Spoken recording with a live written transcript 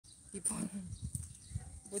Ibon.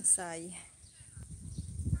 Bonsai.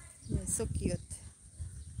 Yeah, so cute.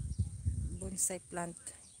 Bonsai plant.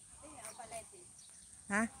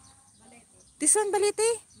 Huh? This one, balete?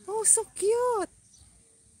 Oh, so cute.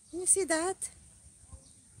 Can you see that?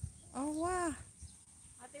 Oh, wow.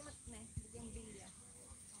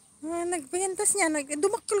 Nagbayantas niya.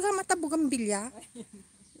 Dumakil ka matabog ang bilya.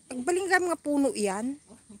 Agbaling ka mga puno yan.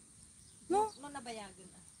 No? No nabayagan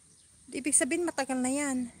na. Ibig sabihin matagal na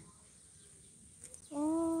yan.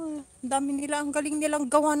 Oh, ang dami nila. Ang galing nilang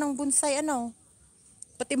gawa ng bonsai. Ano?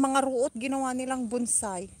 Pati mga ruot ginawa nilang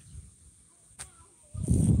bonsai.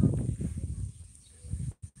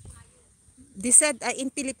 They said,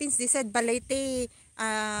 in Philippines, they said balete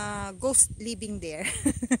ghost living there.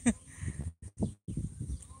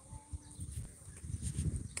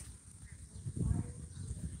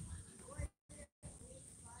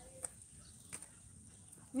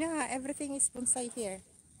 Yeah, everything is bonsai here.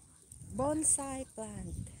 Bonsai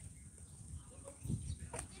plant.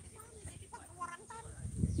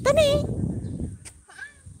 Tani!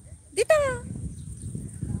 Dito!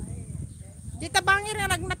 Dito bangir na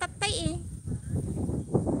nagmatatay eh.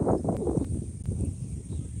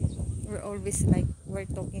 We're always like, we're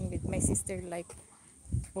talking with my sister like,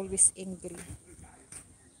 always angry.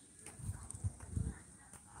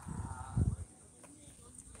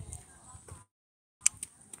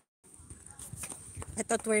 I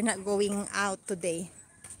thought we're not going out today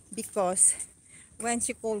because when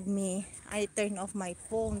she called me, I turned off my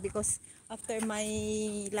phone because after my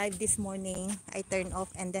live this morning, I turned off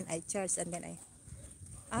and then I charge and then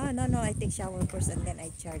no, I take shower first and then I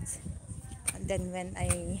charge. And then when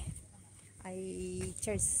I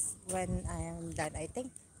charge when I am done, I think.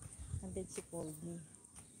 And then she called me.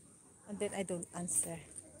 And then I don't answer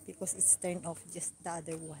because it's turned off, just the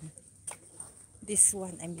other one. This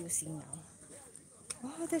one I'm using now.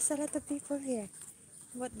 Oh, there's a lot of people here.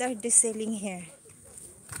 What are they selling here?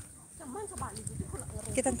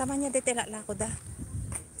 Kitang tamanya de tela lako da.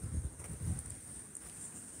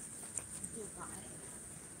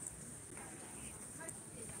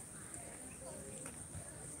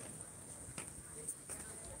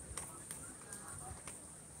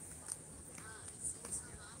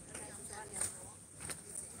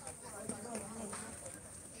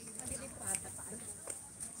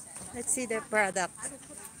 Let's see the product.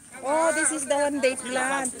 Oh, this is the one they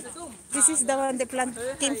plant. This is the one they plant.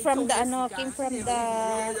 Came from the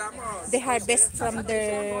harvest from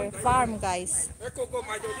their farm, guys.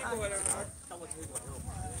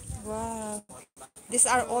 Wow. These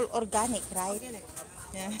are all organic, right?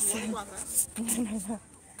 Yes. No.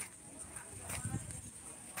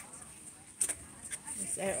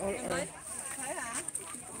 These are all organic.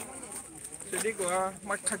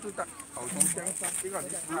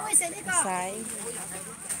 Sai.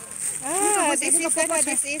 This is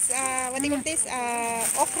what do you call this?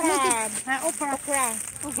 Okra. Okra.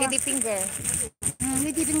 Lady finger.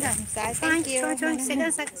 Lady finger. Sai, thank you.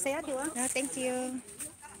 Saya dua. Thank you.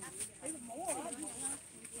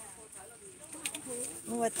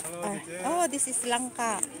 What? Oh, this is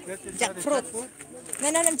langka. Jackfruit. No,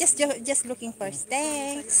 I'm just looking first.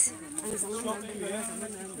 Thanks.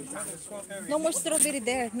 No more strawberry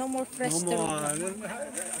there. No more fresh strawberry.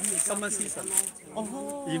 Summer season.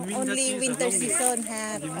 Oh, In winter only season winter only. season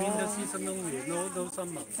have. In winter season only, no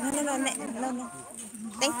summer. No.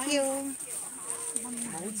 Thank you.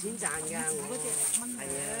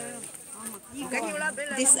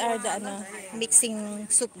 These are the mixing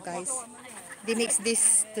soup, guys. They mix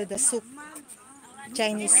this to the soup.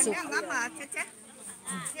 Chinese soup.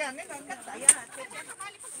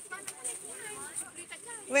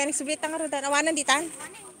 Well, nagsublita nga rin. Awanan di tan?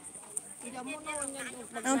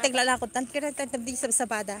 Ang taglalakot tan. Kaya di sa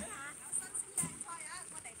sabada.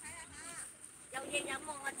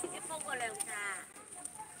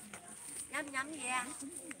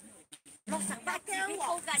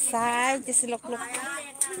 Sai, just look.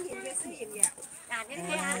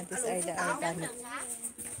 These are the organic.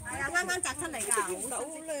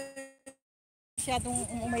 Masyadong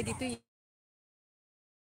umay dito eh.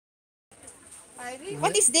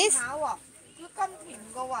 What is this? Ay,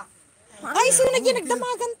 so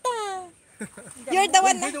nagdamagan ta. You're the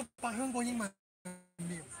one na.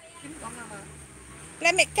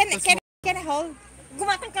 Can I hold?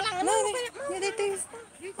 Gumatang ka lang. No. Dito is.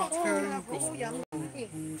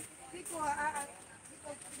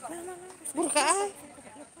 Burka ay.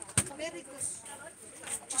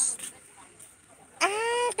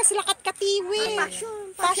 Kasi lakat katiwi.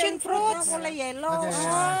 passion fruits. Kulay yellow. Okay,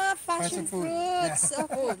 Ah, passion passion fruit. fruits.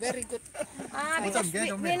 Oh, very good. Because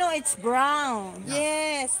good, we know it's brown.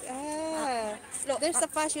 Yes. Look, there's a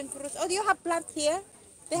passion fruit. Oh, do you have plant here?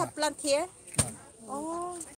 They have plant here? Oh.